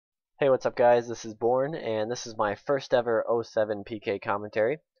Hey, what's up guys? This is Born, and this is my first ever '07 PK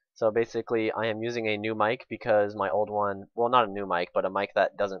commentary. So basically, I am using a new mic because my old one, well, not a new mic, but a mic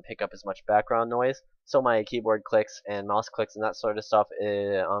that doesn't pick up as much background noise. So my keyboard clicks and mouse clicks and that sort of stuff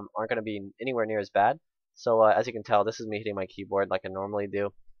aren't going to be anywhere near as bad. So as you can tell, this is me hitting my keyboard like I normally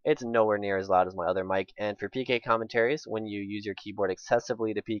do. It's nowhere near as loud as my other mic. And for PK commentaries, when you use your keyboard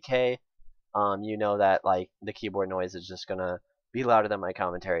excessively to PK, you know that like the keyboard noise is just gonna be louder than my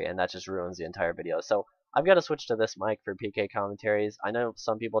commentary, and that just ruins the entire video. So I've got to switch to this mic for PK commentaries. I know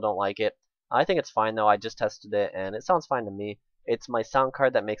some people don't like it. I think it's fine though. I just tested it and it sounds fine to me. It's my sound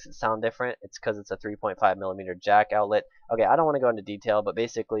card that makes it sound different. It's because it's a 3.5mm jack outlet. Okay, I don't want to go into detail, but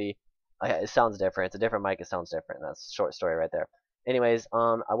basically it sounds different. It's a different mic. It sounds different. That's a short story right there. Anyways,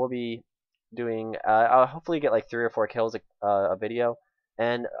 I will be doing. I'll hopefully get like 3 or 4 kills a video.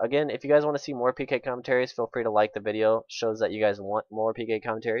 And again, if you guys want to see more PK commentaries, feel free to like the video. Shows that you guys want more PK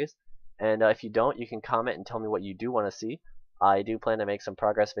commentaries. And if you don't, you can comment and tell me what you do want to see. I do plan to make some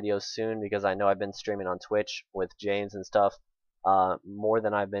progress videos soon because I know I've been streaming on Twitch with James and stuff more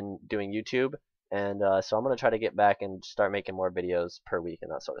than I've been doing YouTube. And so I'm going to try to get back and start making more videos per week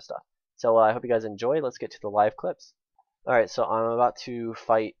and that sort of stuff. So I hope you guys enjoy. Let's get to the live clips. Alright, so I'm about to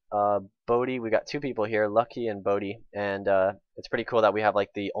fight Bodhi. We got 2 people here, Lucky and Bodhi, and it's pretty cool that we have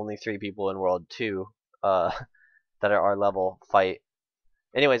like the only 3 people in World 2 that are our level fight.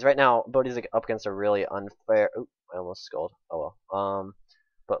 Anyways, right now Bodhi's like, up against a really unfair. Oop, I almost scolded. Oh well.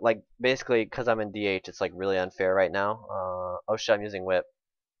 But like basically, because I'm in DH, it's like really unfair right now. Oh shit, I'm using whip.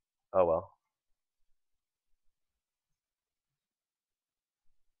 Oh well.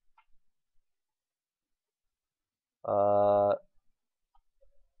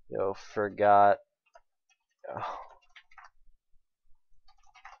 Yo, forgot. Oh.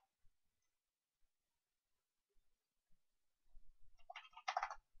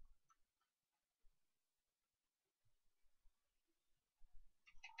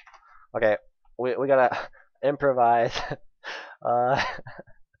 Okay, we gotta improvise. Uh,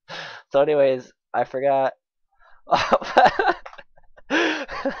 so anyways, I forgot.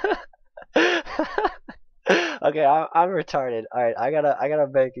 Okay, I'm retarded. All right, I gotta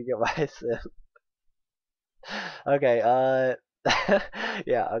bank and get my sim. Okay,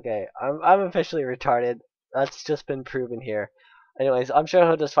 yeah, okay. I'm officially retarded. That's just been proven here. Anyways, I'm sure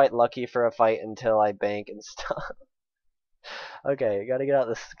he'll just fight Lucky for a fight until I bank and stuff. Okay, gotta get out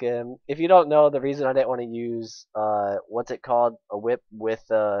the skim. If you don't know, the reason I didn't want to use what's it called, a whip with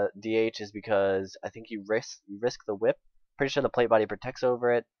DH is because I think you risk the whip. Pretty sure the plate body protects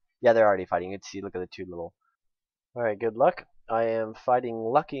over it. Yeah, they're already fighting. You can see, look at the 2 little. All right, good luck. I am fighting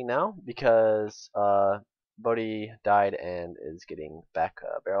Lucky now because Bodhi died and is getting back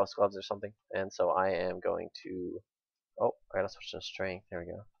barrel gloves or something, and so I am going to. Oh, I gotta switch to strength. There we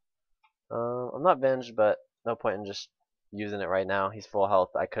go. I'm not binged, but no point in just using it right now. He's full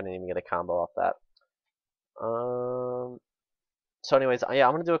health. I couldn't even get a combo off that. So anyways, yeah,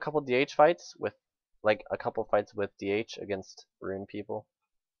 I'm gonna do a couple DH fights with, like, a couple fights with DH against rune people,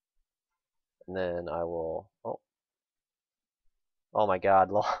 and then I will. Oh my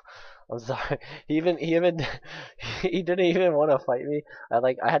God, lol. I'm sorry. He he didn't even want to fight me.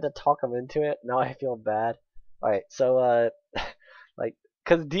 I had to talk him into it. Now I feel bad. All right, so like,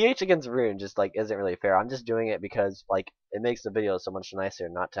 cause DH against Rune just like isn't really fair. I'm just doing it because like it makes the video so much nicer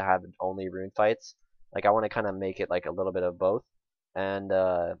not to have only Rune fights. Like I want to kind of make it like a little bit of both, and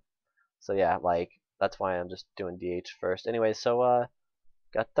so yeah, like that's why I'm just doing DH first. Anyway, so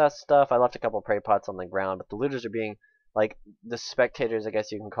got that stuff. I left a couple prey pots on the ground, but the looters are being like the spectators, I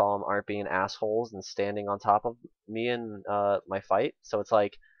guess you can call them, aren't being assholes and standing on top of me and my fight. So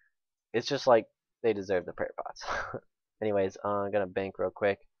it's just like they deserve the prayer pots. Anyways, I'm gonna bank real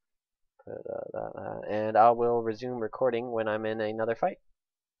quick, put and I will resume recording when I'm in another fight.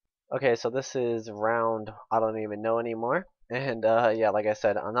 Okay, so this is round I don't even know anymore, and yeah, like I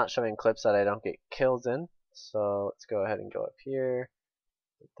said, I'm not showing clips that I don't get kills in. So let's go ahead and go up here.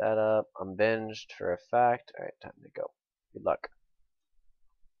 Put that up. I'm binged for a fact. All right, time to go. Good luck.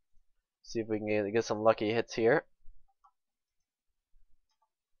 See if we can get some lucky hits here.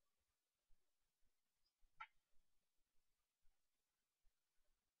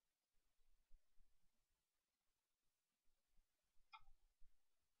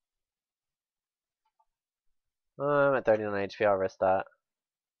 I'm at 39 HP. I'll risk that.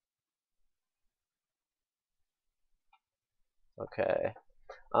 Okay.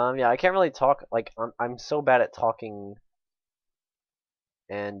 Yeah, I can't really talk. Like, I'm so bad at talking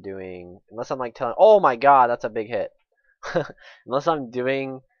and doing, unless I'm like telling. Oh my God, that's a big hit. Unless I'm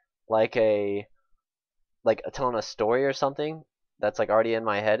doing like telling a story or something, that's like already in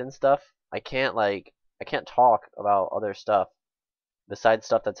my head and stuff, I can't talk about other stuff besides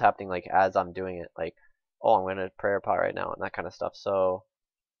stuff that's happening like as I'm doing it. Like, oh, I'm gonna prayer pot right now and that kind of stuff. So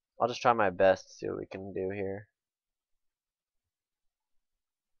I'll just try my best to see what we can do here.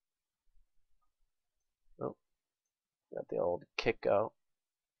 Oh, got the old kick out.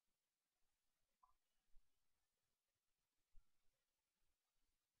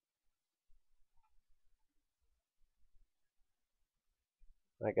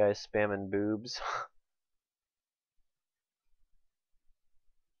 That guy's spamming boobs.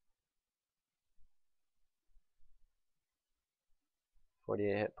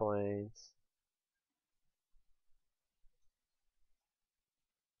 48 hit points.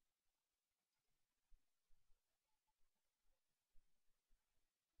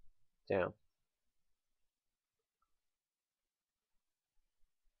 Damn.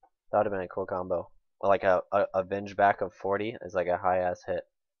 That would have been a cool combo. Like a Venge back of 40 is like a high ass hit.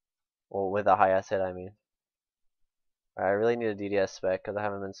 Well, with a high ass hit, I mean. I really need a DDS spec because I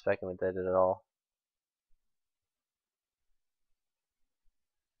haven't been specking with it at all.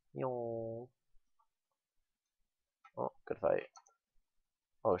 Yo. Oh, good fight.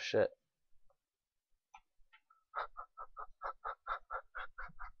 Oh shit.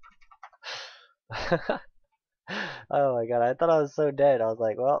 Oh my god, I thought I was so dead. I was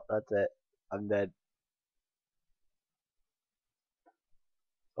like, well, that's it. I'm dead.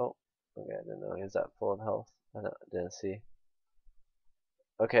 Oh, okay, I didn't know he was that full of health. Didn't see.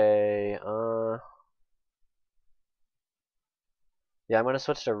 Okay, yeah, I'm gonna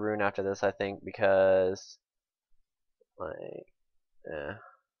switch to rune after this, I think, because, like, eh.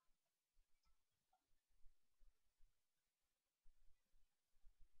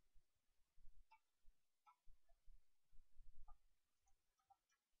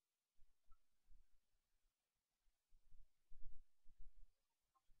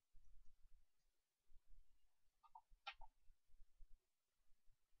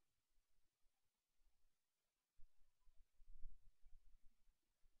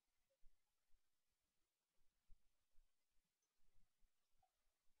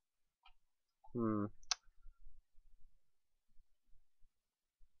 Hmm.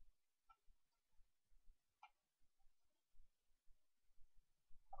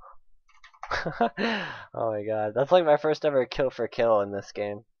 Oh my god, that's like my first ever kill for kill in this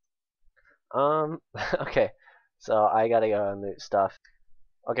game. Okay, so I gotta go and loot stuff.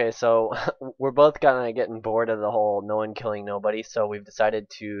 Okay, so we're both kind of getting bored of the whole no one killing nobody, so we've decided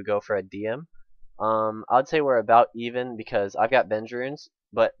to go for a DM. I'd say we're about even because I've got Venge runes,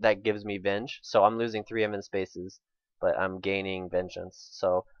 but that gives me Venge, so I'm losing 3M in spaces, but I'm gaining Vengeance.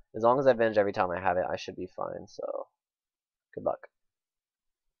 So as long as I Venge every time I have it, I should be fine, so good luck.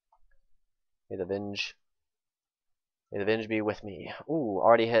 May the Venge, may the Venge be with me. Ooh,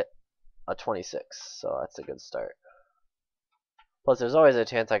 already hit a 26, so that's a good start. Plus, there's always a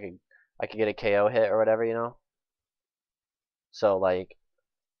chance I could get a KO hit or whatever, you know. So like,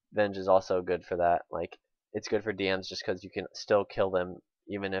 Venge is also good for that. Like, it's good for DMs just because you can still kill them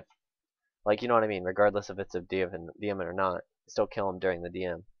even if, like, you know what I mean. Regardless if it's a DM or not, still kill them during the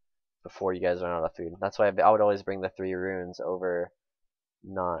DM before you guys run out of food. That's why I would always bring the 3 runes over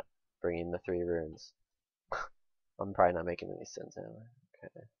not bringing the 3 runes. I'm probably not making any sense anyway.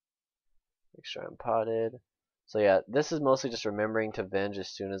 Okay, make sure I'm potted. So yeah, this is mostly just remembering to Venge as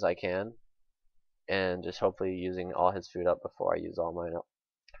soon as I can, and just hopefully using all his food up before I use all mine up.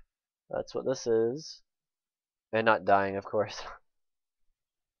 That's what this is. And not dying, of course.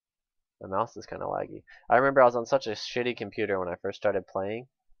 My mouse is kind of laggy. I remember I was on such a shitty computer when I first started playing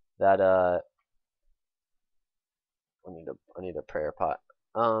that I need a prayer pot.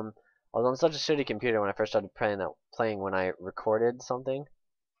 I was on such a shitty computer when I first started playing when I recorded something.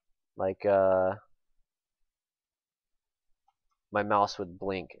 Like my mouse would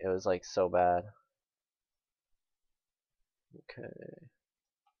blink. It was like so bad. Okay.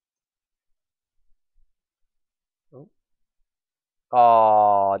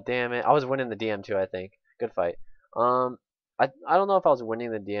 Oh, damn it. I was winning the DM too, I think. Good fight. Um I don't know if I was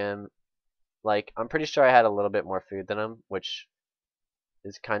winning the DM. Like, I'm pretty sure I had a little bit more food than him, which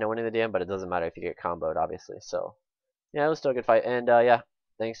is kind of winning the DM, but it doesn't matter if you get comboed, obviously. So, yeah, it was still a good fight. And, yeah,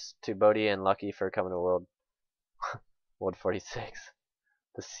 thanks to Bodhi and Lucky for coming to World 46,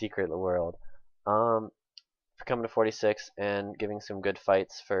 the secret world. For coming to 46 and giving some good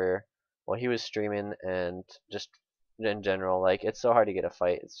fights for, well, he was streaming and just in general. Like, it's so hard to get a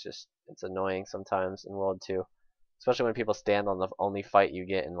fight. It's annoying sometimes in World 2. Especially when people stand on the only fight you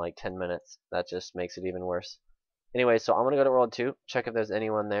get in like 10 minutes. That just makes it even worse. Anyway, so I'm gonna go to World 2, check if there's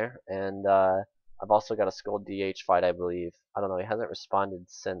anyone there, and I've also got a Skull DH fight, I believe. I don't know. He hasn't responded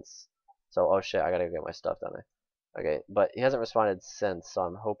since. So, oh shit, I gotta get my stuff done. Okay, but he hasn't responded since, so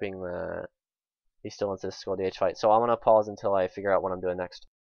I'm hoping that he still wants this Skull DH fight. So I'm gonna pause until I figure out what I'm doing next.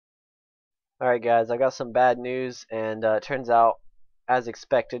 Alright guys, I got some bad news, and it turns out, as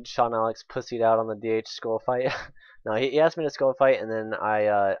expected, Sean Alex pussied out on the DH Skull fight. No, he asked me to Skull fight, and then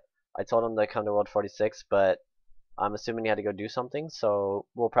I told him to come to World 46, but I'm assuming he had to go do something, so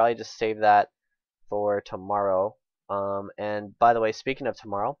we'll probably just save that for tomorrow. And by the way, speaking of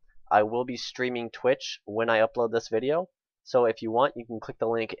tomorrow, I will be streaming Twitch when I upload this video. So if you want, you can click the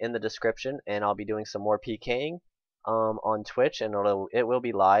link in the description, and I'll be doing some more PKing on Twitch, and it will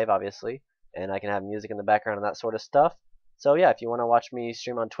be live, obviously, and I can have music in the background and that sort of stuff. So yeah, if you want to watch me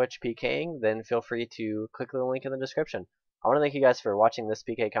stream on Twitch PKing, then feel free to click the link in the description. I want to thank you guys for watching this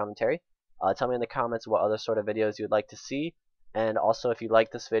PK commentary. Tell me in the comments what other sort of videos you'd like to see, and also if you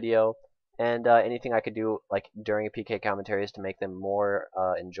like this video, and anything I could do like during a PK commentaries to make them more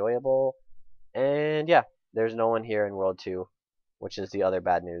enjoyable. And yeah, there's no one here in World 2, which is the other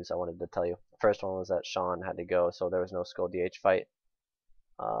bad news I wanted to tell you. The first one was that Sean had to go, so there was no Skull DH fight.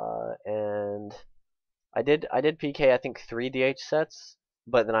 And I did PK I think 3 DH sets,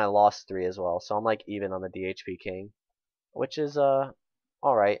 but then I lost 3 as well, so I'm like even on the DH PKing, which is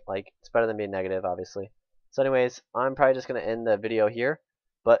alright. Like, it's better than being negative, obviously. So anyways, I'm probably just gonna end the video here,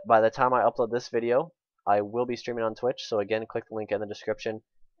 but by the time I upload this video, I will be streaming on Twitch, so again, click the link in the description.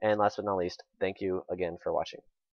 And last but not least, thank you again for watching.